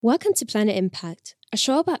Welcome to Planet Impact, a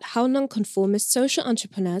show about how nonconformist social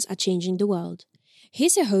entrepreneurs are changing the world.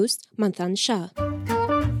 Here's your host, Manthan Shah.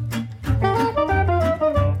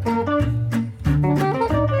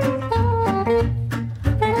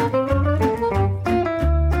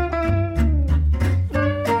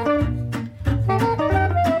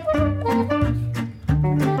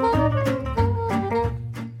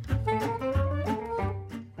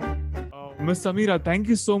 Ms. Samira, thank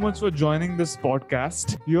you so much for joining this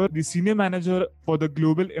podcast. You're the Senior Manager for the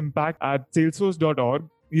Global Impact at Salesforce.org.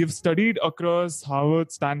 You've studied across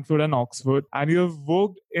Harvard, Stanford, and Oxford, and you've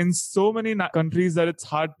worked in so many countries that it's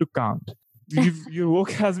hard to count. Your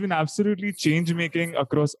work has been absolutely change-making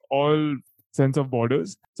across all sense of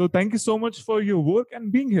borders. So thank you so much for your work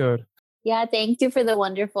and being here. Yeah, thank you for the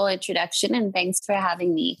wonderful introduction, and thanks for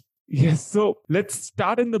having me. Yes, so let's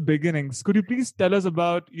start in the beginnings. Could you please tell us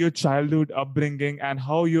about your childhood upbringing and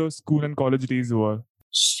how your school and college days were?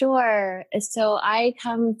 Sure. So I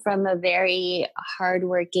come from a very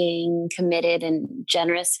hardworking, committed, and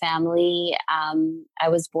generous family. I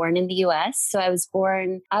was born in the US. So I was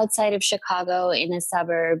born outside of Chicago in a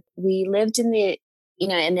suburb. We lived in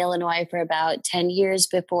Illinois for about 10 years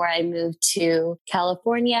before I moved to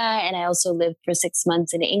California. And I also lived for 6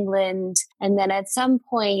 months in England. And then at some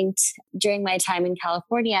point during my time in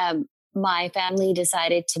California, my family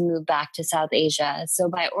decided to move back to South Asia. So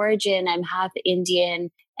by origin, I'm half Indian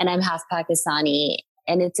and I'm half Pakistani.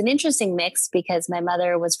 And it's an interesting mix because my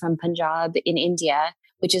mother was from Punjab in India,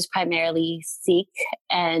 which is primarily Sikh.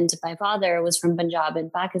 And my father was from Punjab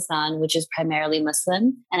in Pakistan, which is primarily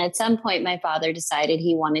Muslim. And at some point, my father decided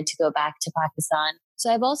he wanted to go back to Pakistan.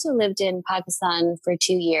 So I've also lived in Pakistan for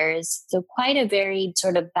 2 years. So quite a varied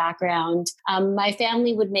sort of background. My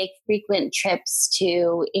family would make frequent trips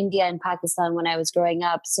to India and Pakistan when I was growing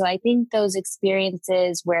up. So I think those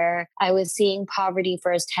experiences where I was seeing poverty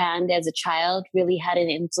firsthand as a child really had an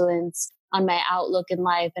influence on my outlook in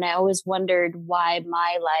life. And I always wondered why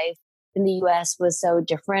my life in the US was so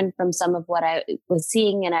different from some of what I was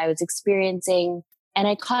seeing and I was experiencing. And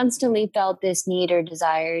I constantly felt this need or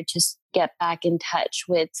desire to get back in touch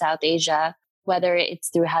with South Asia, whether it's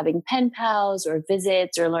through having pen pals or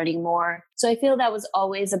visits or learning more. So I feel that was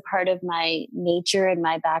always a part of my nature and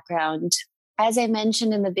my background. As I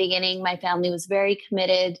mentioned in the beginning, my family was very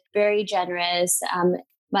committed, very generous.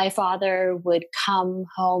 My father would come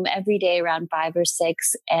home every day around 5 or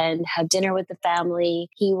 6 and have dinner with the family.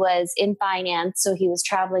 He was in finance, so he was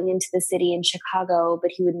traveling into the city in Chicago,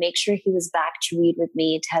 but he would make sure he was back to read with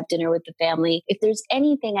me, to have dinner with the family. If there's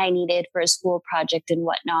anything I needed for a school project and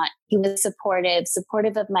whatnot, he was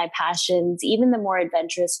supportive of my passions, even the more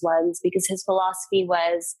adventurous ones, because his philosophy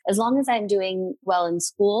was, as long as I'm doing well in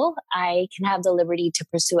school, I can have the liberty to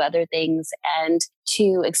pursue other things and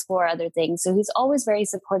to explore other things. So he's always very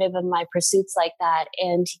supportive of my pursuits like that.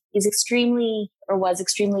 And he's was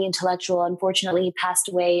extremely intellectual. Unfortunately, he passed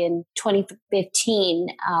away in 2015.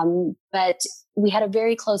 But we had a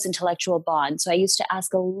very close intellectual bond. So I used to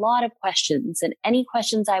ask a lot of questions, and any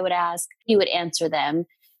questions I would ask, he would answer them.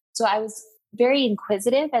 So I was very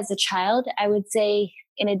inquisitive as a child. I would say,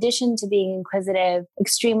 in addition to being inquisitive,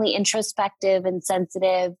 extremely introspective and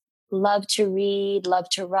sensitive, loved to read,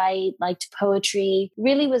 loved to write, liked poetry,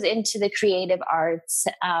 really was into the creative arts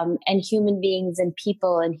and human beings and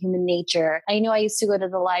people and human nature. I know I used to go to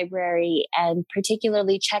the library and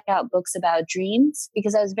particularly check out books about dreams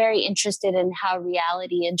because I was very interested in how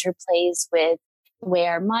reality interplays with the way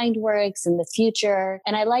our mind works in the future.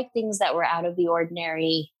 And I like things that were out of the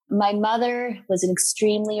ordinary. My mother was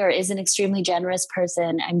is an extremely generous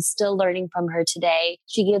person. I'm still learning from her today.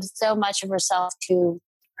 She gives so much of herself to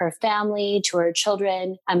her family, to her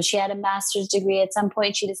children. She had a master's degree. At some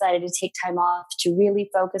point, she decided to take time off to really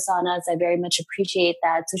focus on us. I very much appreciate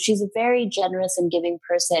that. So she's a very generous and giving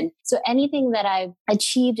person. So anything that I've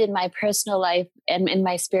achieved in my personal life and in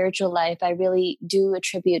my spiritual life, I really do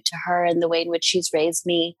attribute to her and the way in which she's raised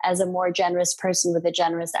me as a more generous person with a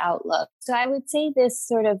generous outlook. So I would say this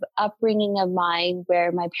sort of upbringing of mine,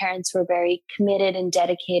 where my parents were very committed and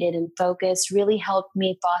dedicated and focused, really helped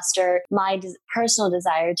me foster my personal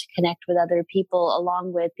desire to connect with other people,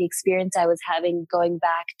 along with the experience I was having going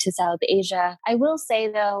back to South Asia. I will say,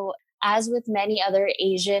 though, as with many other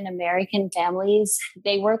Asian American families,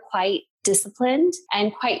 they were quite disciplined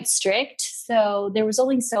and quite strict. So there was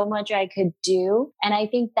only so much I could do. And I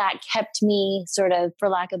think that kept me sort of, for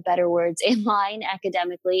lack of better words, in line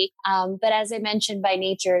academically. But as I mentioned, by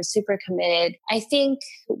nature, super committed. I think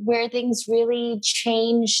where things really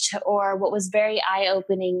changed, or what was very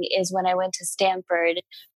eye-opening, is when I went to Stanford.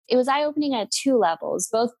 it was eye-opening at two levels,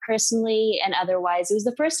 both personally and otherwise. It was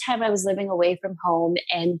the first time I was living away from home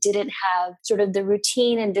and didn't have sort of the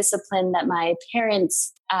routine and discipline that my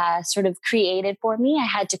parents sort of created for me. I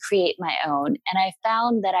had to create my own. And I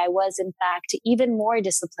found that I was, in fact, even more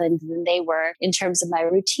disciplined than they were in terms of my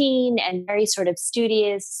routine and very sort of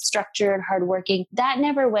studious, structured, hardworking. That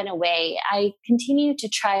never went away. I continued to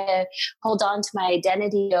try to hold on to my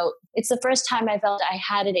identity. It's the first time I felt I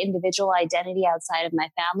had an individual identity outside of my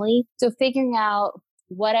family. So figuring out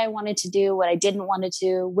what I wanted to do, what I didn't want to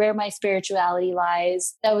do, where my spirituality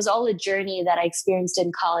lies. That was all a journey that I experienced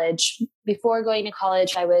in college. Before going to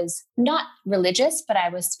college, I was not religious, but I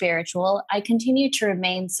was spiritual. I continued to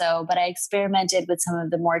remain so, but I experimented with some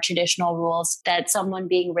of the more traditional rules that someone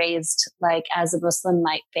being raised like as a Muslim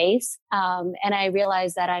might face. And I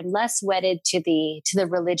realized that I'm less wedded to the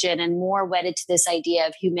religion and more wedded to this idea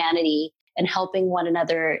of humanity and helping one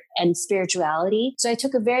another and spirituality. So I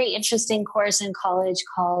took a very interesting course in college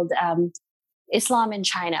called Islam in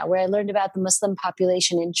China, where I learned about the Muslim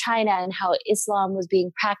population in China and how Islam was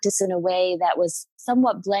being practiced in a way that was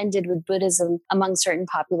somewhat blended with Buddhism among certain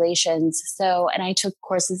populations. And I took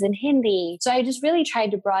courses in Hindi. So I just really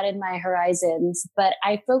tried to broaden my horizons, but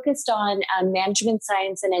I focused on management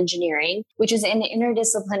science and engineering, which is an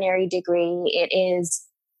interdisciplinary degree. It is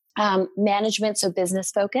management, so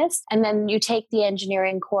business focused. And then you take the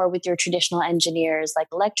engineering core with your traditional engineers, like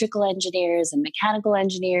electrical engineers and mechanical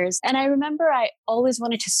engineers. And I remember I always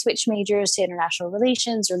wanted to switch majors to international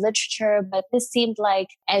relations or literature, but this seemed like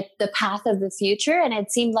the path of the future. And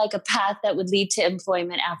it seemed like a path that would lead to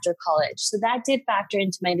employment after college. So that did factor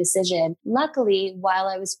into my decision. Luckily, while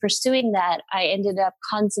I was pursuing that, I ended up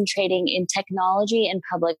concentrating in technology and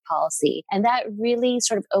public policy. And that really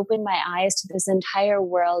sort of opened my eyes to this entire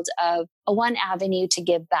world of a one avenue to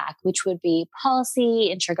give back, which would be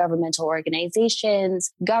policy, intergovernmental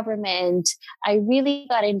organizations, government. I really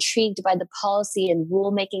got intrigued by the policy and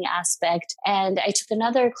rulemaking aspect. And I took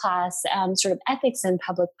another class, sort of ethics and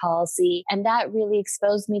public policy. And that really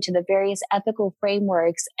exposed me to the various ethical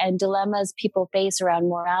frameworks and dilemmas people face around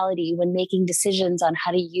morality when making decisions on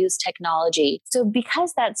how to use technology. So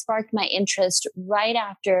because that sparked my interest, right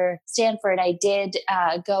after Stanford, I did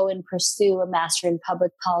go and pursue a master in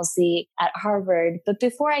public policy at Harvard. But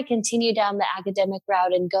before I continued down the academic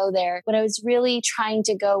route and go there, what I was really trying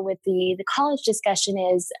to go with the college discussion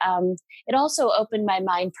is it also opened my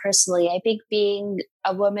mind personally. I think being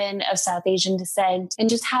a woman of South Asian descent and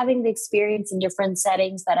just having the experience in different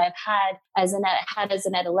settings that I've had as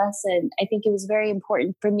an adolescent, I think it was very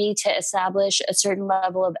important for me to establish a certain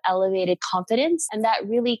level of elevated confidence. And that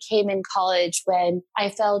really came in college when I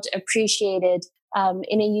felt appreciated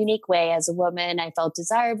in a unique way as a woman. I felt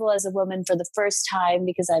desirable as a woman for the first time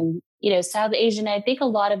because I'm, South Asian. I think a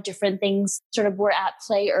lot of different things sort of were at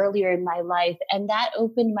play earlier in my life. And that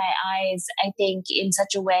opened my eyes, I think, in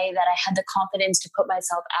such a way that I had the confidence to put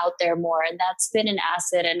myself out there more. And that's been an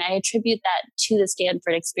asset. And I attribute that to the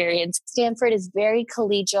Stanford experience. Stanford is very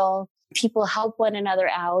collegial. People help one another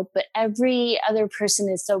out, but every other person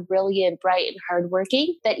is so brilliant, bright, and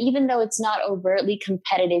hardworking that even though it's not overtly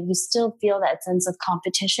competitive, you still feel that sense of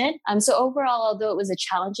competition. So overall, although it was a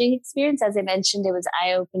challenging experience, as I mentioned, it was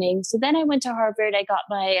eye-opening. So then I went to Harvard. I got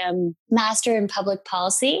my master in public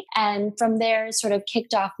policy, and from there sort of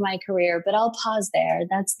kicked off my career. But I'll pause there.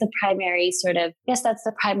 That's the primary that's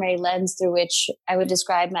the primary lens through which I would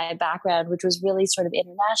describe my background, which was really sort of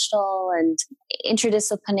international and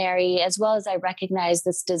interdisciplinary, as well as I recognize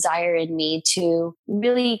this desire in me to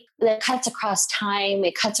really, that cuts across time,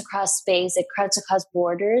 it cuts across space, it cuts across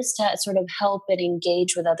borders to sort of help and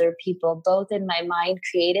engage with other people, both in my mind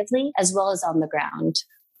creatively, as well as on the ground.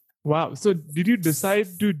 Wow. So did you decide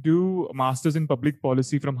to do a master's in public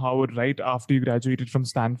policy from Howard right after you graduated from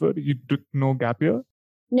Stanford? You took no gap year?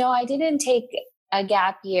 No, I didn't take a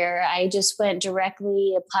gap year. I just went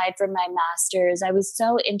directly, applied for my master's. I was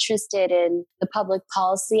so interested in the public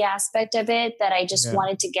policy aspect of it that I just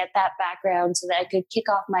wanted to get that background so that I could kick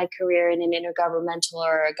off my career in an intergovernmental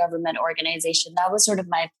or a government organization. That was sort of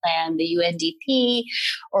my plan, the UNDP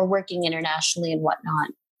or working internationally and whatnot.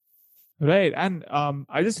 Right. And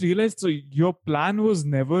I just realized, so your plan was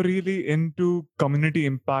never really into community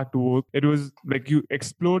impact work. It was like you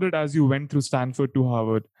explored it as you went through Stanford to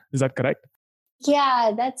Harvard. Is that correct?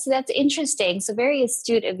 Yeah, that's interesting. So very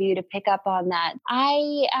astute of you to pick up on that.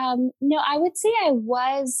 I would say I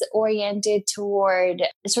was oriented toward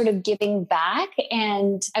sort of giving back,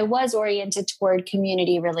 and I was oriented toward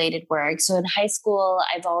community related work. So in high school,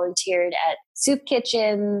 I volunteered at soup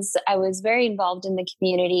kitchens. I was very involved in the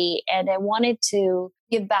community, and I wanted to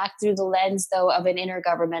give back through the lens, though, of an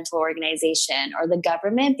intergovernmental organization or the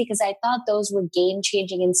government, because I thought those were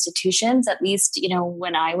game-changing institutions, at least,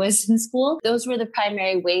 when I was in school. Those were the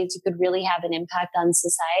primary ways you could really have an impact on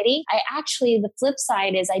society. The flip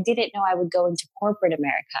side is I didn't know I would go into corporate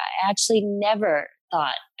America. I actually never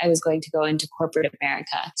thought I was going to go into corporate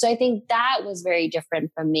America. So I think that was very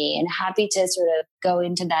different from me, and happy to sort of go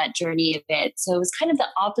into that journey a bit. So it was kind of the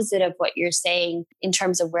opposite of what you're saying in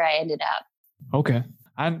terms of where I ended up. Okay.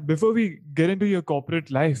 And before we get into your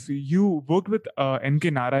corporate life, you worked with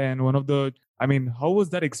N.K. Narayan, how was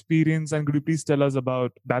that experience? And could you please tell us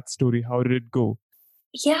about that story? How did it go?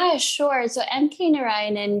 Yeah, sure. So M.K.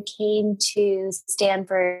 Narayanan came to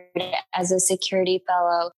Stanford as a security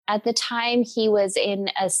fellow. At the time, he was in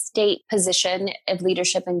a state position of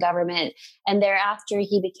leadership in government, and thereafter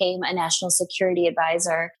he became a national security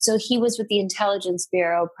advisor. So he was with the Intelligence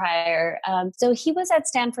Bureau prior. So he was at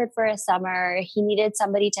Stanford for a summer. He needed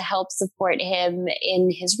somebody to help support him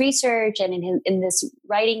in his research and in this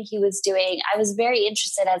writing he was doing. I was very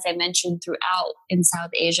interested, as I mentioned, throughout in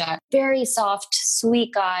South Asia. Very soft, sweet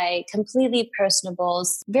guy, completely personable,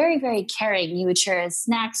 very, very caring. He would share his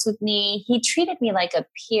snacks with me. He treated me like a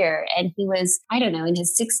peer, and he was, I don't know, in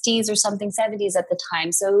his 60s or something, 70s at the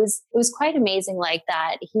time. So it was quite amazing like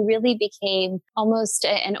that. He really became almost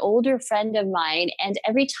an older friend of mine. And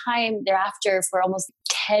every time thereafter, for almost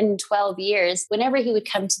 10, 12 years, whenever he would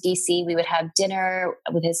come to DC, we would have dinner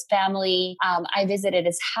with his family. I visited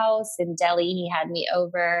his house in Delhi. He had me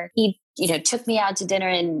over. He took me out to dinner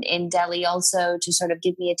in Delhi also to sort of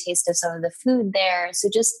give me a taste of some of the food there. So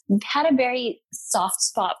just had a very soft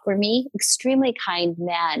spot for me, extremely kind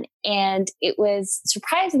man. And it was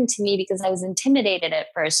surprising to me because I was intimidated at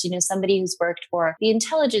first, somebody who's worked for the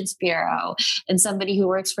Intelligence Bureau and somebody who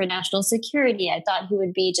works for national security. I thought he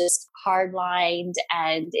would be just hard-lined,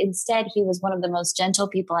 and instead he was one of the most gentle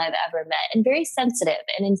people I've ever met, and very sensitive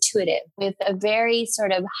and intuitive with a very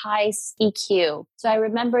sort of high EQ. So I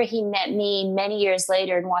remember he met me many years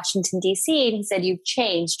later in Washington, D.C., and he said, "You've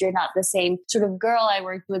changed. You're not the same sort of girl I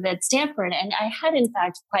worked with at Stanford." And I had, in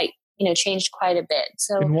fact, changed quite a bit.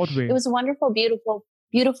 So in what way? It was a wonderful,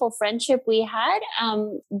 beautiful friendship we had.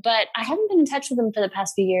 But I haven't been in touch with him for the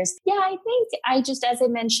past few years. Yeah, I think as I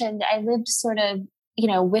mentioned, I lived sort of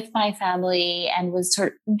with my family and was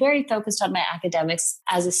sort of very focused on my academics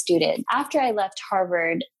as a student. After I left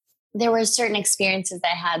Harvard, there were certain experiences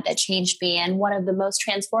that I had that changed me. And one of the most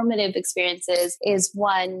transformative experiences is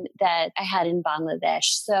one that I had in Bangladesh.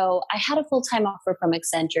 So I had a full-time offer from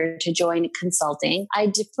Accenture to join consulting. I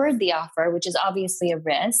deferred the offer, which is obviously a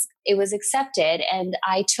risk. It was accepted, and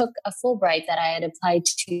I took a Fulbright that I had applied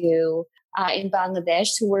to in Bangladesh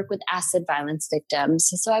to work with acid violence victims.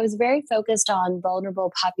 So I was very focused on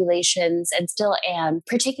vulnerable populations and still am,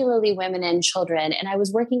 particularly women and children. And I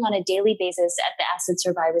was working on a daily basis at the Acid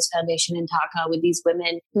Survivors Foundation in Dhaka with these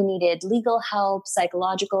women who needed legal help,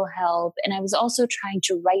 psychological help. And I was also trying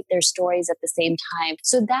to write their stories at the same time.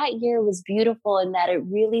 So that year was beautiful in that it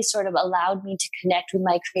really sort of allowed me to connect with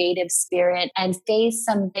my creative spirit and face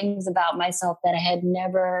some things about myself that I had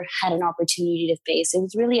never had an opportunity to face. It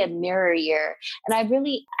was really a mirror year. And I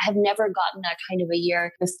really have never gotten that kind of a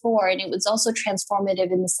year before. And it was also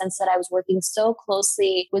transformative in the sense that I was working so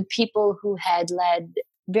closely with people who had led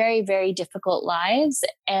very, very difficult lives.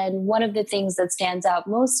 And one of the things that stands out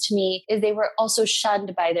most to me is they were also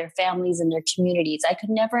shunned by their families and their communities. I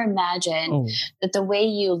could never imagine that the way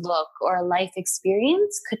you look or a life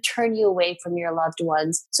experience could turn you away from your loved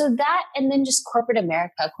ones. So that, and then just corporate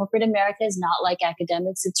America. Corporate America is not like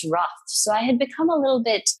academics. It's rough. So I had become a little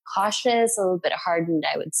bit cautious, a little bit hardened,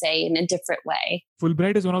 I would say, in a different way.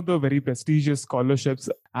 Fulbright is one of the very prestigious scholarships.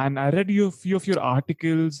 And I read a few of your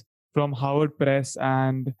articles from Harvard Press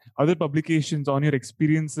and other publications on your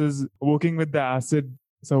experiences working with the acid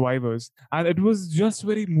survivors. And it was just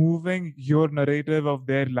very moving, your narrative of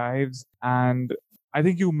their lives. And I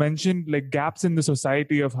think you mentioned like gaps in the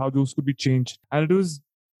society of how those could be changed. And it was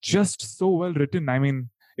just so well written. I mean,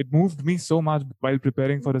 it moved me so much while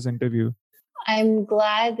preparing for this interview. I'm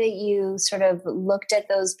glad that you sort of looked at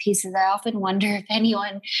those pieces. I often wonder if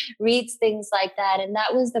anyone reads things like that. And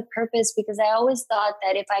that was the purpose, because I always thought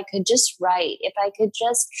that if I could just write, if I could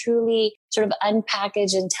just truly sort of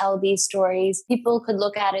unpackage and tell these stories, people could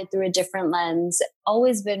look at it through a different lens.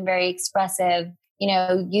 Always been very expressive.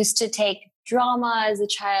 Used to take drama as a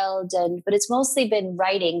child, but it's mostly been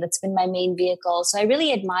writing that's been my main vehicle. So I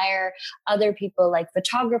really admire other people like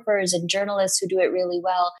photographers and journalists who do it really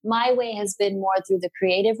well. My way has been more through the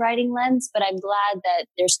creative writing lens, but I'm glad that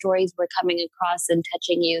their stories were coming across and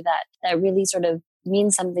touching you. That really sort of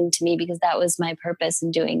means something to me, because that was my purpose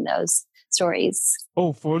in doing those stories.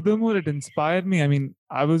 Oh, furthermore, it inspired me. I mean,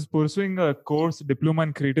 I was pursuing a course, diploma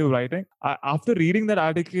in creative writing. After reading that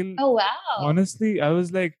article, Oh, wow. honestly, I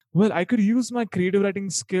was like, well, I could use my creative writing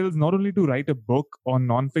skills not only to write a book on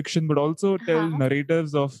nonfiction, but also tell Uh-huh.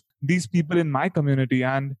 narratives of these people in my community.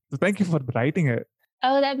 And so thank you for writing it.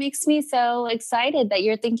 Oh, that makes me so excited that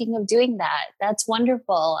you're thinking of doing that. That's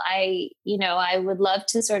wonderful. I would love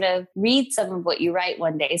to sort of read some of what you write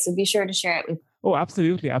one day. So be sure to share it with me. Oh,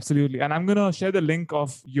 absolutely. Absolutely. And I'm going to share the link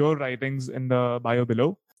of your writings in the bio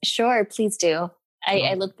below. Sure, please do.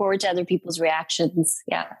 I look forward to other people's reactions.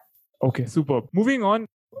 Yeah. Okay, super. Moving on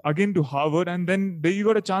again to Harvard, and then there you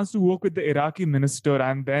got a chance to work with the Iraqi minister,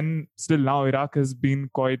 and then still now Iraq has been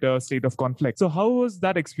quite a state of conflict. So how was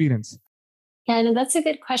that experience? Yeah, no, that's a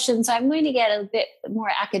good question. So I'm going to get a bit more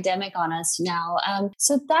academic on us now.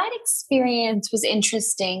 So that experience was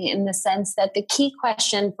interesting in the sense that the key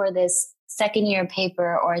question for this second year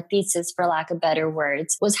paper, or thesis for lack of better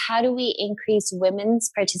words, was how do we increase women's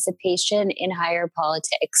participation in higher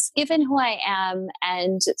politics? Given who I am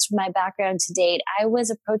and my background to date, I was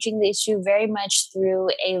approaching the issue very much through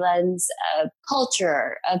a lens of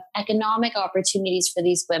culture, of economic opportunities for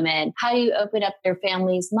these women. How do you open up their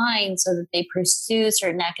families' minds so that they pursue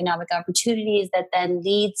certain economic opportunities that then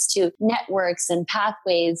leads to networks and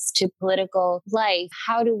pathways to political life?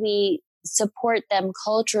 How do we support them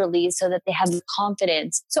culturally so that they have the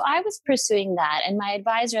confidence? So I was pursuing that. And my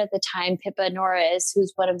advisor at the time, Pippa Norris,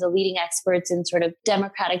 who's one of the leading experts in sort of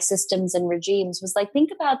democratic systems and regimes, was like,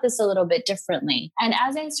 think about this a little bit differently. And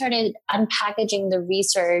as I started unpackaging the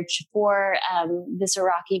research for this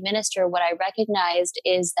Iraqi minister, what I recognized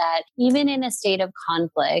is that even in a state of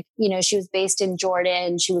conflict, she was based in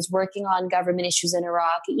Jordan, she was working on government issues in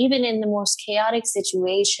Iraq, even in the most chaotic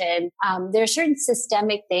situation, there are certain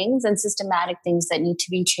systemic things and systematic things that need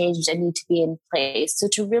to be changed and need to be in place. So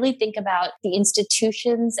to really think about the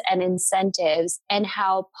institutions and incentives and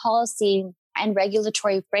how policy and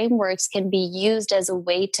regulatory frameworks can be used as a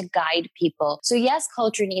way to guide people. So yes,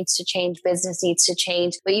 culture needs to change, business needs to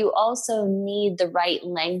change, but you also need the right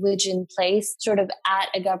language in place sort of at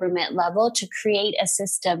a government level to create a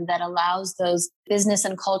system that allows those business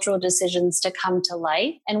and cultural decisions to come to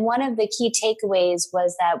life. And one of the key takeaways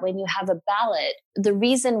was that when you have a ballot, the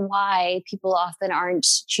reason why people often aren't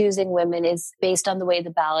choosing women is based on the way the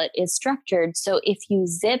ballot is structured. So if you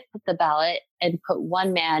zip the ballot and put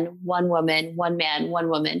one man, one woman, one man, one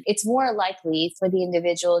woman, it's more likely for the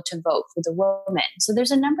individual to vote for the woman. So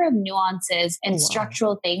there's a number of nuances and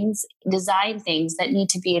structural things, design things that need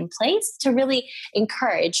to be in place to really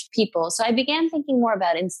encourage people. So I began thinking more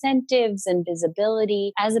about incentives and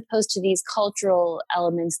visibility as opposed to these cultural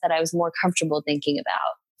elements that I was more comfortable thinking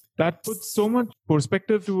about. That puts so much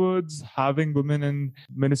perspective towards having women in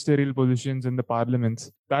ministerial positions in the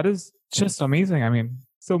parliaments. That is just amazing. I mean,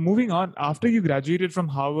 so moving on, after you graduated from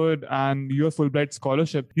Harvard and your Fulbright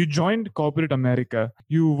scholarship, you joined corporate America.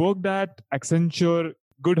 You worked at Accenture,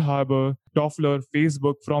 Good Harbor, Toffler,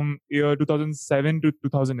 Facebook from year 2007 to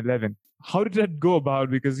 2011. How did that go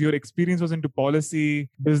about? Because your experience was into policy,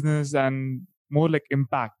 business, and more like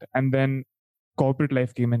impact. And then corporate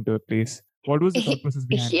life came into place. What was the thought process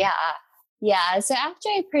behind it? Yeah. So after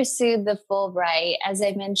I pursued the Fulbright, as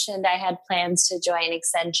I mentioned, I had plans to join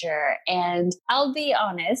Accenture. And I'll be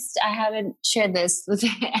honest, I haven't shared this with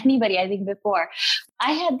anybody, I think, before.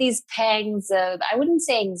 I had these pangs of, I wouldn't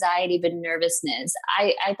say anxiety, but nervousness.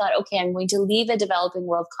 I thought, okay, I'm going to leave a developing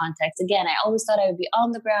world context. Again, I always thought I would be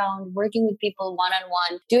on the ground, working with people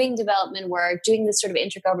one-on-one, doing development work, doing this sort of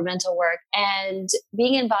intergovernmental work. And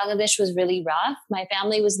being in Bangladesh was really rough. My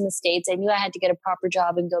family was in the States. I knew I had to get a proper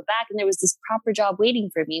job and go back. And there was this proper job waiting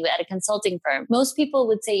for me at a consulting firm. Most people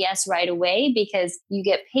would say yes right away because you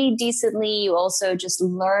get paid decently. You also just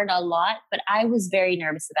learn a lot. But I was very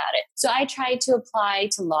nervous about it. So I tried to apply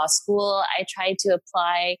to law school. I tried to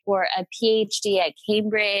apply for a PhD at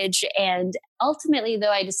Cambridge. And ultimately,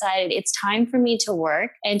 though, I decided it's time for me to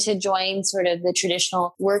work and to join sort of the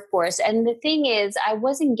traditional workforce. And the thing is, I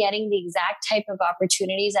wasn't getting the exact type of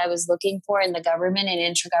opportunities I was looking for in the government and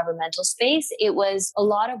intergovernmental space. It was a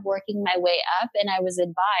lot of working my way up. And I was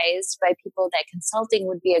advised by people that consulting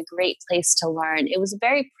would be a great place to learn. It was a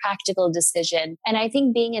very practical decision. And I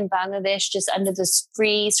think being in Bangladesh, just under this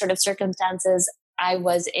free sort of circumstances, I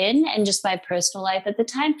was in and just my personal life at the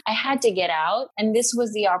time, I had to get out. And this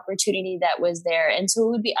was the opportunity that was there. And so it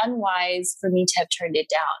would be unwise for me to have turned it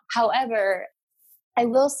down. However, I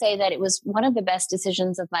will say that it was one of the best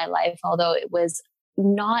decisions of my life, although it was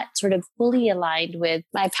not sort of fully aligned with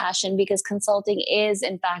my passion, because consulting is,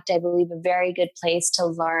 in fact, I believe, a very good place to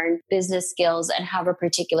learn business skills and have a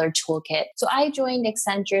particular toolkit. So I joined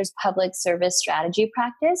Accenture's public service strategy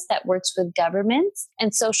practice that works with governments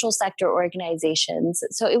and social sector organizations.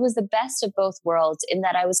 So it was the best of both worlds in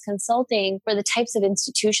that I was consulting for the types of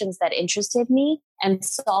institutions that interested me and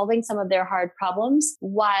solving some of their hard problems,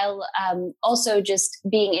 while also just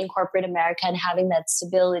being in corporate America and having that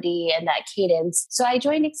stability and that cadence. So I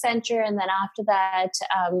joined Accenture, and then after that,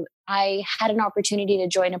 I had an opportunity to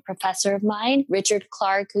join a professor of mine, Richard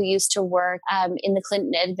Clark, who used to work in the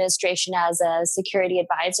Clinton administration as a security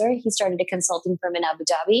advisor. He started a consulting firm in Abu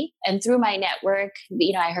Dhabi. And through my network,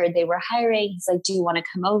 I heard they were hiring. He's like, do you want to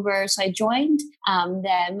come over? So I joined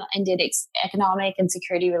them and did economic and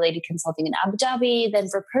security related consulting in Abu Dhabi. Then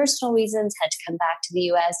for personal reasons, had to come back to the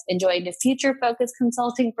US and joined a future focused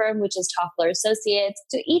consulting firm, which is Toffler Associates.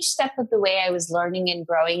 So each step of the way I was learning and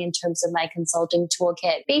growing in terms of my consulting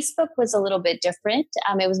toolkit. Facebook was a little bit different.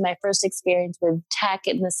 It was my first experience with tech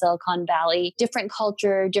in the Silicon Valley, different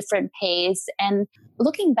culture, different pace. And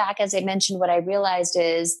looking back, as I mentioned, what I realized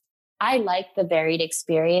is I like the varied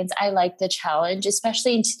experience. I like the challenge,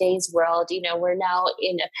 especially in today's world. We're now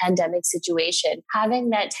in a pandemic situation. Having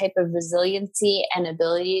that type of resiliency and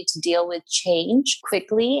ability to deal with change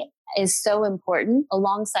quickly is so important,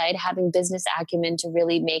 alongside having business acumen to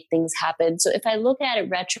really make things happen. So if I look at it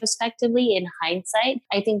retrospectively in hindsight,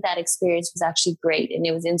 I think that experience was actually great. And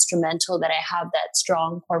it was instrumental that I have that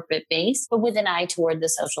strong corporate base, but with an eye toward the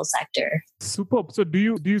social sector. Superb. So do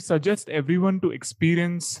you suggest everyone to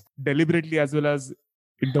experience deliberately, as well as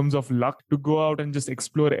in terms of luck, to go out and just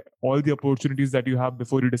explore all the opportunities that you have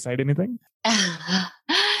before you decide anything?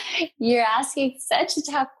 You're asking such a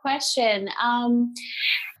tough question.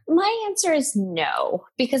 My answer is no,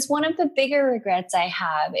 because one of the bigger regrets I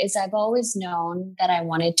have is I've always known that I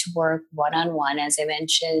wanted to work one-on-one, as I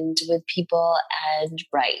mentioned, with people and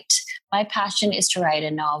write. My passion is to write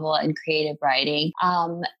a novel and creative writing.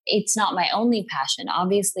 It's not my only passion.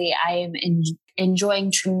 Obviously, I am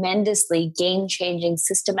enjoying tremendously game-changing,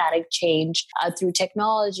 systematic change through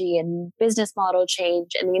technology and business model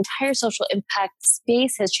change. And the entire social impact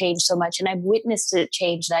space has changed so much. And I've witnessed it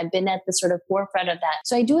change. And I've been at the sort of forefront of that.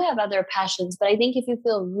 So I do have other passions. But I think if you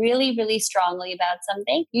feel really, really strongly about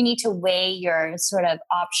something, you need to weigh your sort of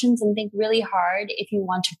options and think really hard if you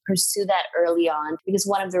want to pursue that early on. Because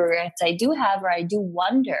one of the regrets I do have, or I do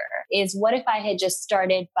wonder, is what if I had just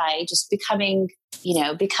started by just becoming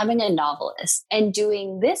a novelist and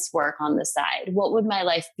doing this work on the side? What would my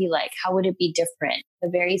life be like? How would it be different? A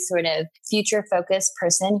very sort of future focused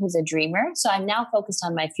person who's a dreamer. So I'm now focused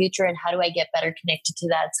on my future and how do I get better connected to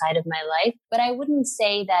that side of my life. But I wouldn't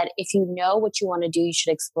say that if you know what you want to do, you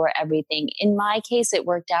should explore everything. In my case, it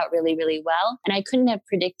worked out really, really well. And I couldn't have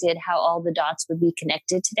predicted how all the dots would be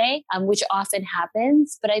connected today, which often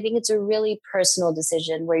happens. But I think it's a really personal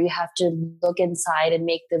decision where you have to look inside and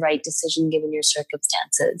make the right decision given your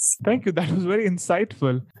circumstances. Thank you. That was very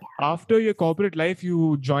insightful. After your corporate life,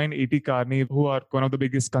 you joined A.T. Kearney, who are one of the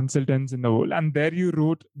biggest consultants in the world. And there you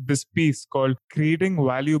wrote this piece called Creating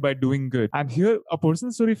Value by Doing Good. And here, a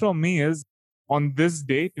personal story from me is, on this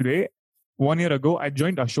day today, 1 year ago, I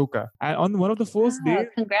joined Ashoka. And on one of the first days...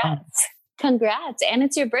 Congrats. And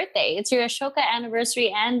it's your birthday. It's your Ashoka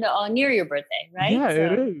anniversary and near your birthday, right? Yeah,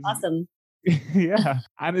 it is. Awesome. Yeah.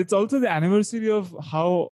 And it's also the anniversary of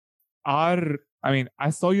how I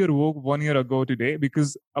saw your work 1 year ago today,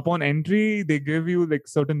 because upon entry, they give you like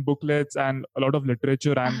certain booklets and a lot of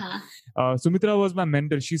literature. And Sumitra was my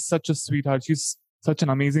mentor. She's such a sweetheart. She's such an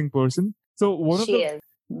amazing person. So she is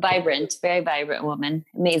vibrant, very vibrant woman.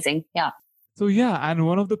 Amazing. Yeah. So and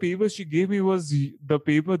one of the papers she gave me was the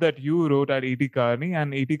paper that you wrote at A.T. Kearney,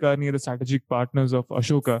 and A.T. Kearney are the strategic partners of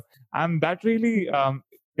Ashoka. And that really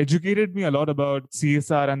educated me a lot about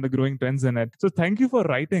CSR and the growing trends in it. So thank you for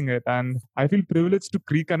writing it. And I feel privileged to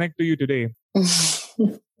reconnect to you today.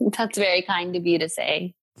 That's very kind of you to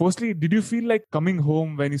say. Firstly, did you feel like coming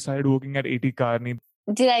home when you started working at A.T. Kearney?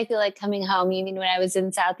 Did I feel like coming home? You mean when I was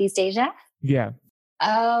in Southeast Asia? Yeah.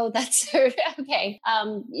 Oh, that's okay.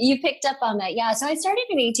 You picked up on that. Yeah. So I started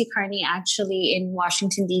at A.T. Kearney actually in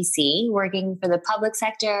Washington, D.C., working for the public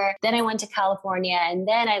sector. Then I went to California, and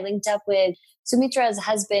then I linked up with Sumitra's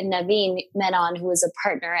husband, Naveen Menon, who was a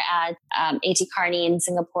partner at A.T. Kearney in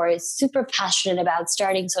Singapore, is super passionate about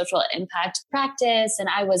starting social impact practice. And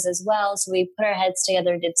I was as well. So we put our heads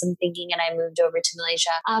together, did some thinking, and I moved over to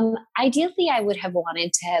Malaysia. Ideally, I would have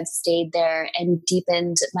wanted to have stayed there and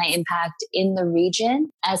deepened my impact in the region,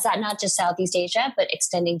 as that not just Southeast Asia, but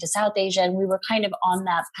extending to South Asia. And we were kind of on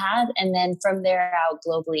that path. And then from there out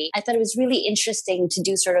globally, I thought it was really interesting to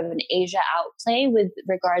do sort of an Asia outplay with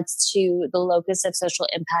regards to the locus of social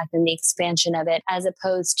impact and the expansion of it, as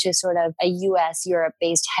opposed to sort of a US, Europe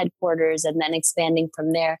based headquarters and then expanding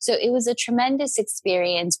from there. So it was a tremendous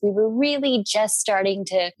experience. We were really just starting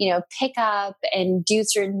to, pick up and do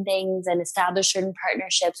certain things and establish certain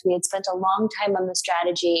partnerships. We had spent a long time on the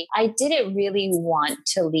strategy. I didn't really want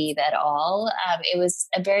to leave at all. It was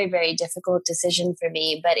a very, very difficult decision for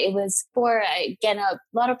me, but it was for, again, a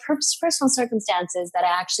lot of personal circumstances that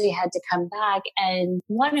I actually had to come back. And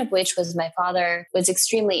one of which was my father was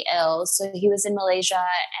extremely ill. So he was in Malaysia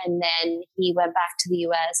and then he went back to the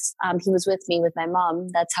US. He was with me with my mom.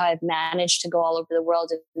 That's how I've managed to go all over the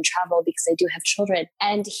world and travel, because I do have children.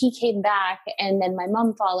 And he came back and then my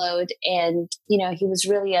mom followed, and, he was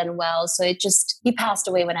really unwell. So he passed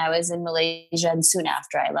away when I was in Malaysia and soon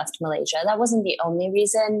after I left Malaysia. That wasn't the only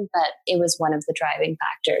reason, but it was one of the driving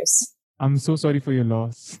factors. I'm so sorry for your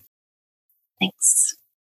loss. Thanks.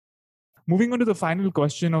 Moving on to the final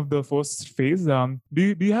question of the first phase, do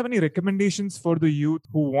you have any recommendations for the youth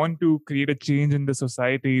who want to create a change in the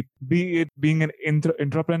society, be it being an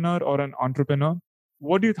entrepreneur or an entrepreneur?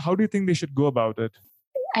 How do you think they should go about it?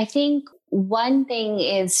 I think one thing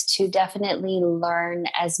is to definitely learn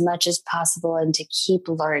as much as possible and to keep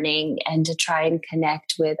learning and to try and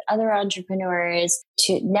connect with other entrepreneurs,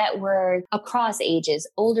 to network across ages,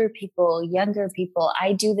 older people, younger people.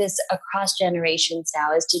 I do this across generations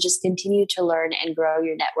now, is to just continue to learn and grow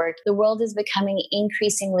your network. The world is becoming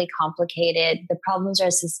increasingly complicated. The problems are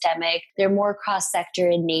systemic. They're more cross-sector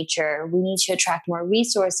in nature. We need to attract more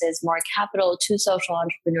resources, more capital to social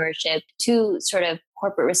entrepreneurship, to sort of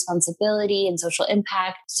corporate responsibility and social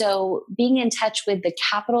impact. So being in touch with the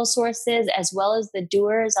capital sources as well as the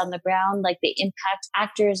doers on the ground, like the impact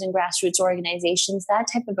actors and grassroots organizations, that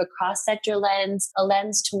type of a cross-sector lens, a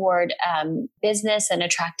lens toward business and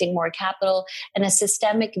attracting more capital, and a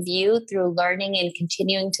systemic view through learning and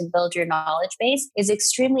continuing to build your knowledge base is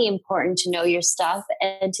extremely important to know your stuff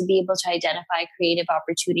and to be able to identify creative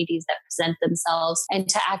opportunities that present themselves and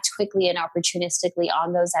to act quickly and opportunistically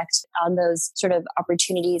on those sort of opportunities.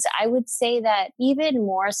 I would say that even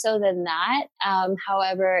more so than that,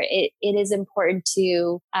 however, it is important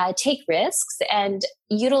to take risks and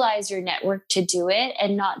utilize your network to do it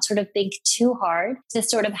and not sort of think too hard, to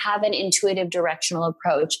sort of have an intuitive directional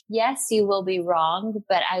approach. Yes, you will be wrong,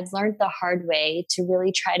 but I've learned the hard way to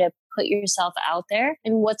really try to put yourself out there.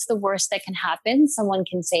 And what's the worst that can happen? Someone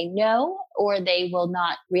can say no, or they will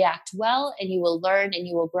not react well, and you will learn and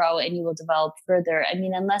you will grow and you will develop further. I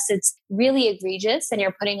mean, unless it's really egregious and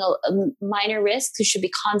you're putting a minor risk, you should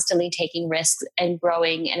be constantly taking risks and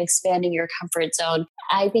growing and expanding your comfort zone.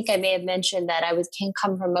 I think I may have mentioned that I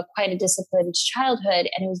come from quite a disciplined childhood,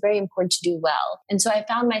 and it was very important to do well. And so I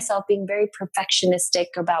found myself being very perfectionistic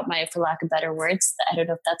about for lack of better words, I don't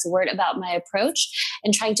know if that's a word, about my approach,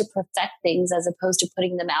 and trying to perfect things as opposed to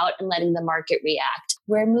putting them out and letting the market react.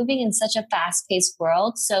 We're moving in such a fast-paced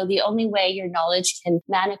world, so the only way your knowledge can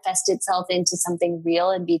manifest itself into something real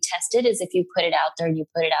and be tested is if you put it out there and you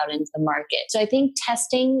put it out into the market. So I think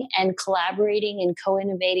testing and collaborating and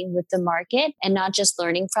co-innovating with the market and not just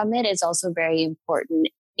learning from it is also very important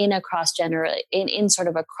in sort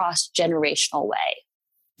of a cross-generational way.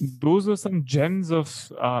 Those are some gems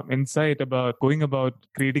of insight about going about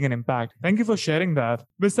creating an impact. Thank you for sharing that.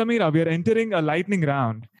 Ms. Samira, we are entering a lightning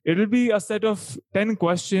round. It'll be a set of 10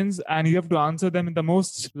 questions and you have to answer them in the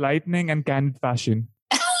most lightning and candid fashion.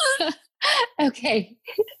 Okay.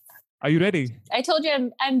 Are you ready? I told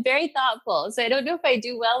you I'm very thoughtful, so I don't know if I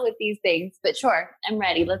do well with these things, but sure, I'm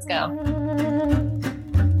ready. Let's go.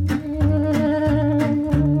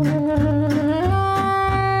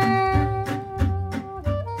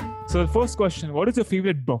 So the first question, what is your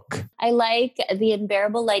favorite book? I like The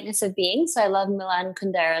Unbearable Lightness of Being. So I love Milan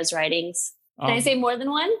Kundera's writings. Can I say more than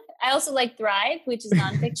one? I also like Thrive, which is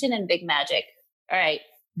nonfiction, and Big Magic. All right.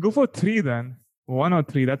 Go for 3 then. 1 or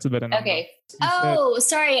 3, that's a better number. Okay.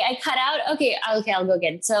 Sorry, I cut out. Okay, I'll go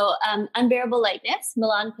again. So Unbearable Lightness,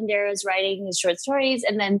 Milan Kundera's writing his short stories,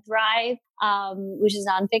 and then Thrive, which is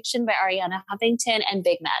nonfiction by Arianna Huffington, and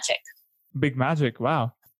Big Magic. Big Magic,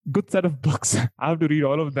 wow. Good set of books. I have to read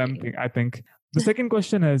all of them, I think. The second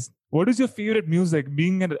question is, what is your favorite music,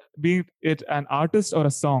 being it an artist or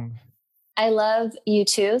a song? I love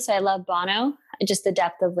U2, so I love Bono. Just the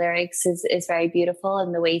depth of lyrics is very beautiful,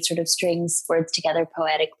 and the way he sort of strings words together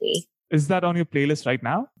poetically. Is that on your playlist right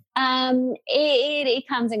now? It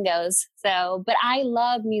comes and goes. So, but I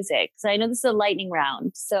love music. So I know this is a lightning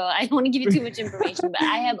round, so I don't want to give you too much information, but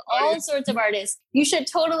I have all sorts of artists. You should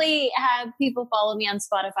totally have people follow me on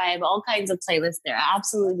Spotify. I have all kinds of playlists there. I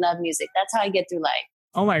absolutely love music. That's how I get through life.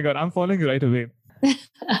 Oh my God, I'm following you right away.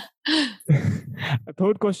 A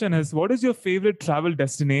third question is, what is your favorite travel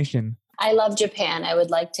destination? I love Japan. I would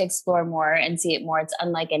like to explore more and see it more. It's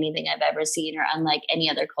unlike anything I've ever seen or unlike any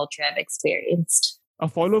other culture I've experienced. A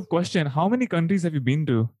follow-up question, how many countries have you been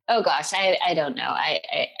to? Oh gosh, I don't know. I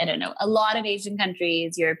don't know. A lot of Asian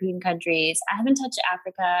countries, European countries. I haven't touched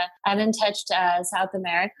Africa. I haven't touched South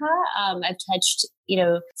America. I've touched,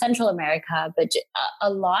 Central America, but a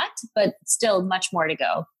lot, but still much more to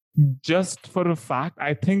go. Just for a fact,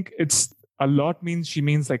 I think it's a lot means she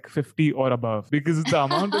means like 50 or above, because the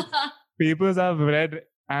amount of papers I've read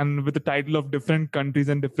and with the title of different countries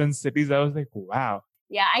and different cities, I was like, wow.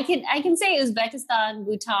 Yeah, I can say Uzbekistan,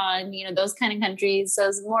 Bhutan, those kind of countries,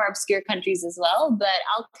 those more obscure countries as well, but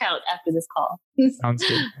I'll count after this call. Sounds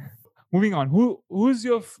good. Moving on, who's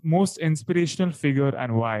your most inspirational figure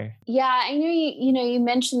and why? Yeah, I know you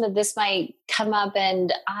mentioned that this might come up,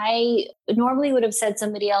 and I normally would have said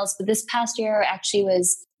somebody else, but this past year actually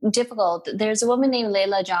was difficult. There's a woman named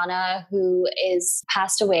Leila Jana who is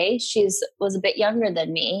passed away. Was a bit younger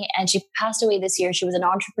than me, and she passed away this year. She was an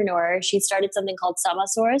entrepreneur. She started something called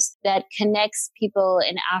Samasource that connects people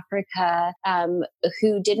in Africa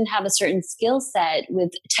who didn't have a certain skill set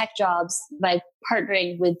with tech jobs by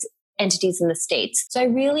partnering with entities in the States. So I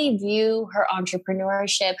really view her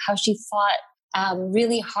entrepreneurship, how she fought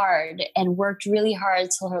really hard and worked really hard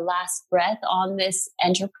till her last breath on this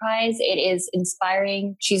enterprise. It is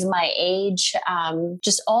inspiring. She's my age.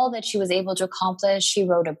 Just all that she was able to accomplish. She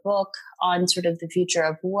wrote a book on sort of the future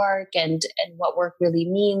of work and what work really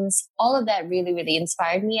means. All of that really, really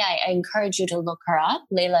inspired me. I encourage you to look her up,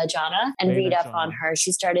 Leila Jana, and read up on her.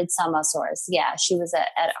 She started Samasource. Yeah, she was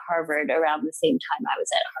at Harvard around the same time I was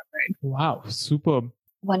at Harvard. Wow, superb.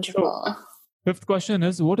 Wonderful. So, fifth question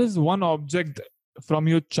is, what is one object from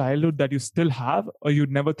your childhood that you still have or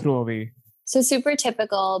you'd never throw away? So super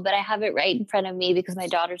typical, but I have it right in front of me because my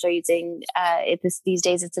daughters are using it these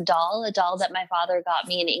days. It's a doll that my father got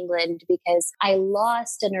me in England because I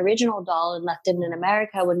lost an original doll and left it in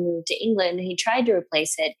America when we moved to England. He tried to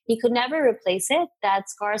replace it. He could never replace it. That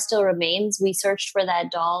scar still remains. We searched for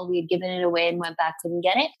that doll. We had given it away and went back, couldn't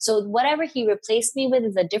get it. So whatever he replaced me with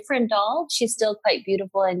is a different doll. She's still quite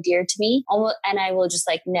beautiful and dear to me. And I will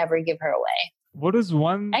just never give her away. What is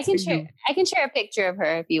one? I can share a picture of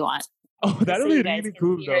her if you want. Oh, that would be really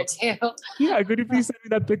cool, though. Yeah, could you please send me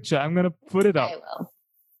that picture? I'm going to put it up. I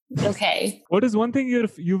will. Okay. What is one thing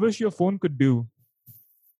you wish your phone could do?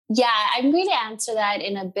 Yeah, I'm going to answer that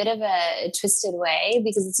in a bit of a twisted way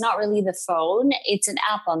because it's not really the phone. It's an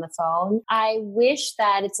app on the phone. I wish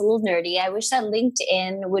that it's a little nerdy. I wish that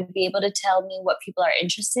LinkedIn would be able to tell me what people are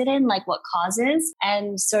interested in, like what causes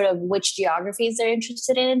and sort of which geographies they're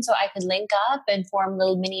interested in. So I could link up and form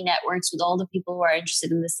little mini networks with all the people who are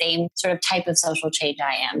interested in the same sort of type of social change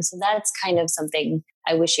I am. So that's kind of something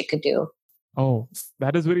I wish it could do. Oh,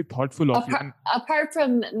 that is very thoughtful of you. Apart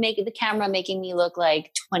from making the camera making me look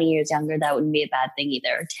like 20 years younger, that wouldn't be a bad thing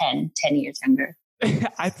either. 10 years younger.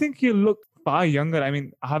 I think you look far younger. I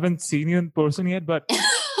mean, I haven't seen you in person yet, but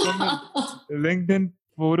from the LinkedIn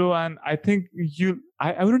photo, and I think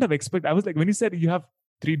I wouldn't have expected. I was like, when you said you have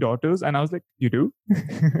 3 daughters, and I was like, you do?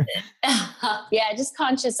 Yeah, just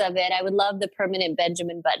conscious of it. I would love the permanent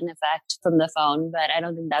Benjamin Button effect from the phone, but I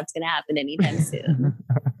don't think that's going to happen anytime soon.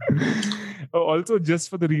 Also, just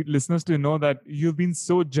for the listeners to know that you've been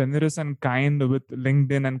so generous and kind with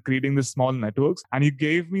LinkedIn and creating the small networks, and you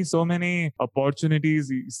gave me so many opportunities.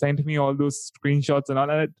 You sent me all those screenshots and all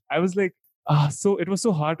that. I was like, so it was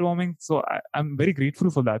so heartwarming. So I'm very grateful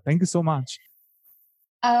for that. Thank you so much.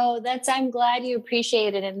 Oh, I'm glad you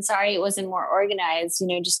appreciate it. And sorry it wasn't more organized,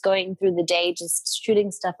 just going through the day, just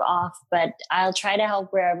shooting stuff off. But I'll try to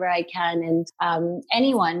help wherever I can. And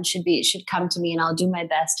anyone should come to me and I'll do my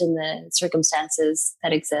best in the circumstances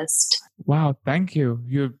that exist. Wow. Thank you.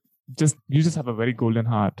 You just have a very golden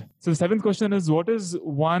heart. So the 7th question is, what is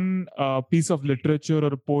one piece of literature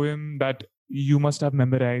or a poem that you must have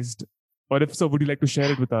memorized? Or if so, would you like to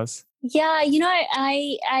share it with us? Yeah,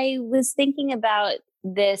 I was thinking about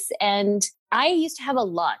this, and I used to have a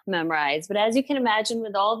lot memorized, but as you can imagine,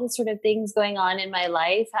 with all the sort of things going on in my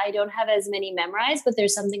life, I don't have as many memorized, but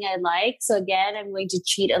there's something I like. So again, I'm going to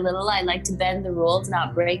cheat a little. I like to bend the rules,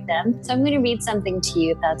 not break them. So I'm going to read something to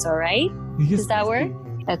you, if that's all right. Yes, Does that work?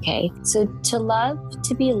 Okay. So to love,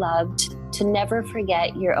 to be loved, to never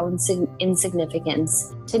forget your own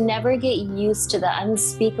insignificance, to never get used to the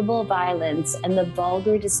unspeakable violence and the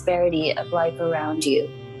vulgar disparity of life around you,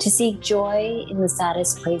 to seek joy in the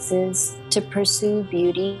saddest places, to pursue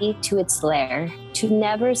beauty to its lair, to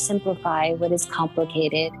never simplify what is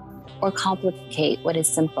complicated or complicate what is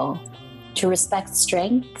simple, to respect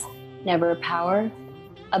strength, never power,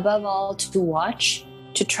 above all to watch,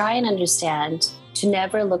 to try and understand, to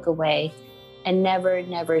never look away, and never,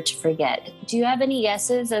 never to forget. Do you have any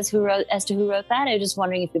guesses as to who wrote that? I'm just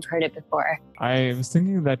wondering if you've heard it before. I was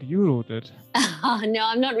thinking that you wrote it. No,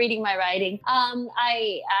 I'm not reading my writing.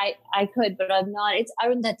 I could, but I'm not. It's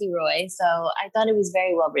Arundhati Roy, so I thought it was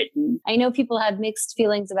very well written. I know people have mixed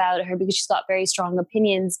feelings about her because she's got very strong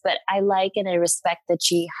opinions, but I like and I respect that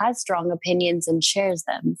she has strong opinions and shares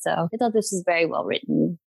them. So I thought this was very well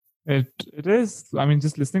written. It is. I mean,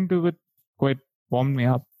 just listening to it quite warmed me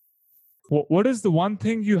up. What is the one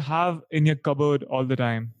thing you have in your cupboard all the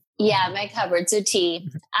time? Yeah, my cupboard. So tea.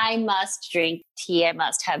 I must drink tea. I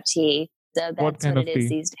must have tea. So that's what it is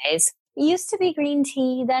these days. It used to be green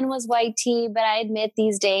tea, then was white tea, but I admit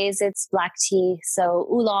these days it's black tea. So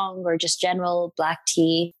oolong or just general black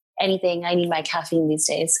tea. Anything. I need my caffeine these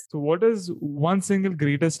days. So what is one single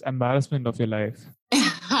greatest embarrassment of your life?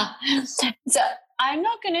 So I'm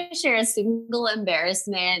not going to share a single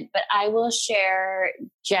embarrassment, but I will share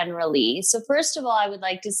generally. So first of all, I would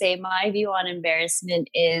like to say my view on embarrassment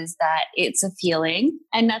is that it's a feeling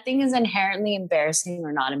and nothing is inherently embarrassing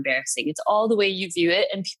or not embarrassing. It's all the way you view it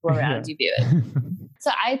and people around you view it.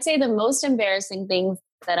 So I'd say the most embarrassing things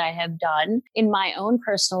that I have done, in my own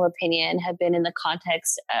personal opinion, have been in the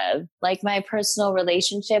context of like my personal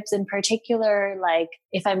relationships, in particular, like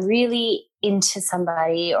if I'm really into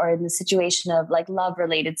somebody or in the situation of like love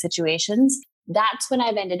related situations, that's when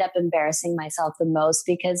I've ended up embarrassing myself the most,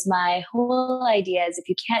 because my whole idea is if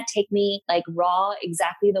you can't take me like raw,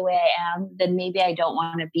 exactly the way I am, then maybe I don't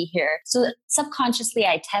want to be here. So subconsciously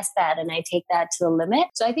I test that and I take that to the limit.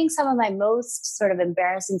 So I think some of my most sort of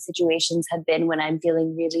embarrassing situations have been when I'm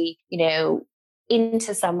feeling really,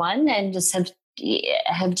 into someone and just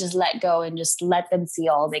have just let go and just let them see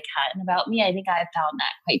all they can about me. I think I found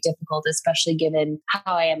that quite difficult, especially given how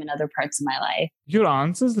I am in other parts of my life. Your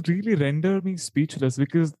answers really render me speechless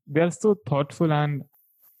because they're so thoughtful, and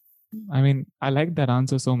I mean, I like that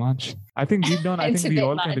answer so much. I think deep down, I think we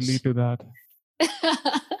all can relate to that.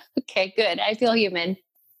 Okay, good. I feel human.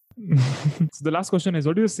 So the last question is,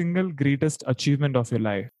 what is your single greatest achievement of your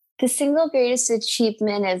life? The single greatest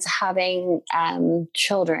achievement is having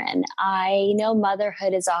children. I know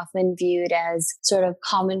motherhood is often viewed as sort of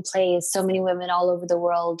commonplace. So many women all over the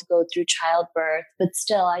world go through childbirth, but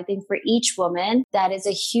still, I think for each woman, that is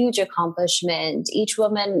a huge accomplishment. Each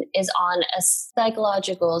woman is on a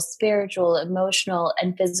psychological, spiritual, emotional,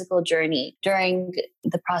 and physical journey during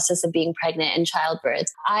the process of being pregnant and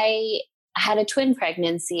childbirth. I had a twin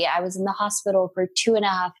pregnancy. I was in the hospital for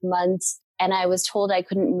 2.5 months. And I was told I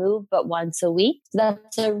couldn't move but once a week.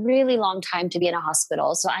 That's a really long time to be in a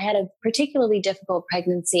hospital. So I had a particularly difficult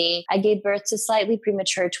pregnancy. I gave birth to slightly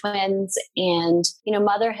premature twins. And,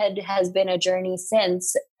 motherhood has been a journey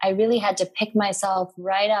since. I really had to pick myself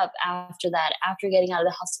right up after that, after getting out of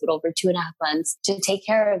the hospital for 2.5 months to take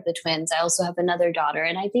care of the twins. I also have another daughter.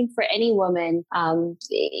 And I think for any woman,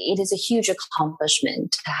 it is a huge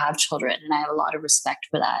accomplishment to have children. And I have a lot of respect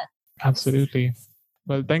for that. Absolutely.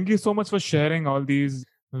 Well, thank you so much for sharing all these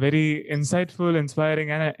very insightful, inspiring,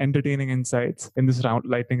 and entertaining insights in this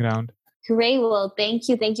lightning round. Great. Well, thank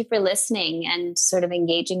you. Thank you for listening and sort of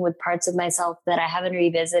engaging with parts of myself that I haven't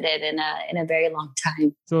revisited in a very long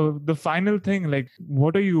time. So the final thing, like,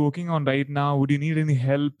 what are you working on right now? Would you need any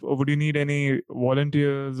help, or would you need any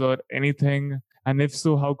volunteers or anything? And if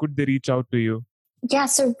so, how could they reach out to you? Yeah,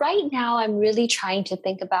 so right now I'm really trying to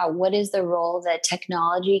think about what is the role that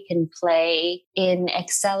technology can play in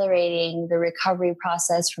accelerating the recovery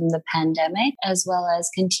process from the pandemic, as well as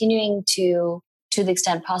continuing to the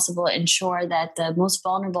extent possible, ensure that the most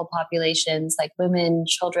vulnerable populations like women,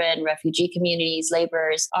 children, refugee communities,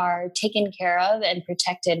 laborers are taken care of and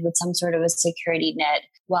protected with some sort of a security net,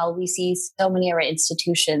 while we see so many of our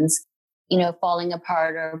institutions falling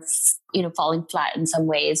apart or falling flat in some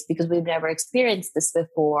ways because we've never experienced this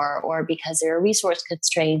before or because there are resource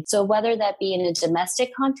constraints. So whether that be in a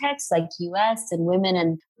domestic context like US and women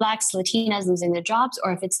and Blacks, Latinas losing their jobs,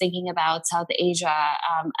 or if it's thinking about South Asia,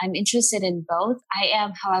 I'm interested in both. I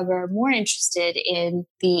am, however, more interested in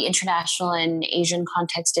the international and Asian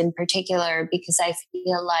context in particular, because I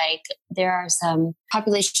feel like there are some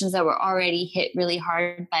populations that were already hit really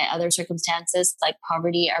hard by other circumstances, like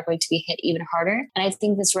poverty, are going to be hit even harder. And I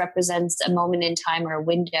think this represents a moment in time or a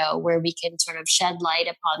window where we can sort of shed light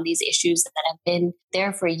upon these issues that have been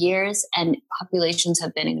there for years and populations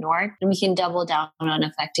have been ignored. And we can double down on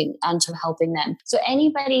helping them. So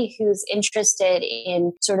anybody who's interested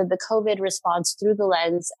in sort of the COVID response through the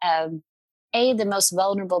lens of A, the most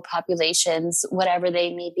vulnerable populations, whatever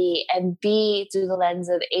they may be, and B, through the lens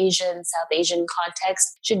of Asian, South Asian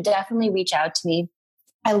context, should definitely reach out to me.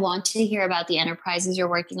 I want to hear about the enterprises you're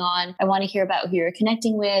working on. I want to hear about who you're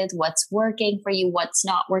connecting with, what's working for you, what's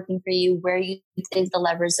not working for you, where you think the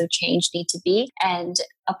levers of change need to be. And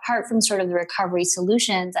apart from sort of the recovery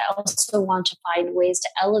solutions, I also want to find ways to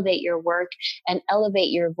elevate your work and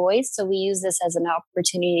elevate your voice. So we use this as an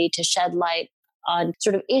opportunity to shed light on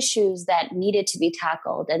sort of issues that needed to be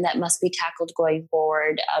tackled and that must be tackled going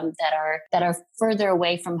forward, that are further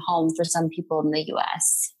away from home for some people in the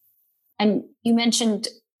US. And you mentioned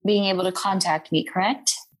being able to contact me,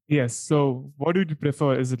 correct? Yes. So what do you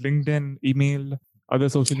prefer? Is it LinkedIn, email, other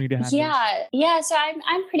social media handles? Yeah. So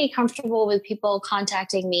I'm pretty comfortable with people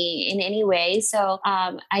contacting me in any way. So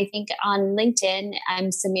I think on LinkedIn,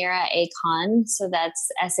 I'm Samira A. Khan. So that's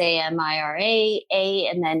Samira A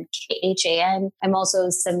and then KHAN. I'm also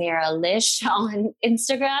Samira Lish on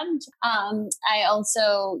Instagram. I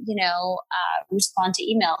also, respond to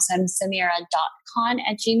emails. So I'm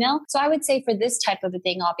samira.khan@gmail. So I would say for this type of a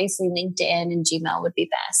thing, obviously LinkedIn and Gmail would be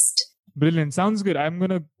best. Brilliant. Sounds good. I'm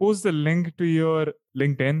going to post the link to your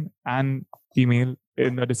LinkedIn and email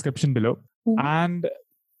in the description below. Mm-hmm. And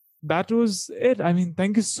that was it. I mean,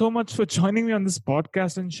 thank you so much for joining me on this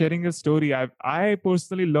podcast and sharing your story. I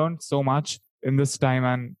personally learned so much in this time,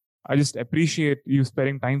 and I just appreciate you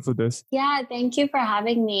sparing time for this. Yeah, thank you for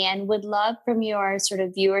having me, and would love from your sort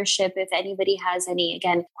of viewership, if anybody has any,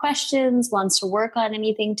 again, questions, wants to work on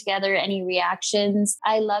anything together, any reactions.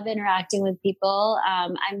 I love interacting with people.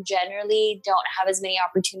 I generally don't have as many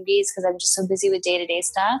opportunities because I'm just so busy with day-to-day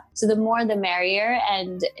stuff. So the more the merrier.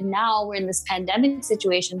 And now we're in this pandemic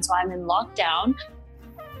situation, so I'm in lockdown.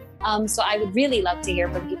 So I would really love to hear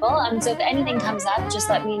from people. So if anything comes up,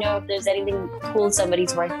 just let me know if there's anything cool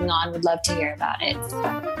somebody's working on. Would love to hear about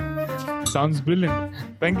it. Sounds brilliant.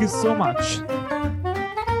 Thank you so much.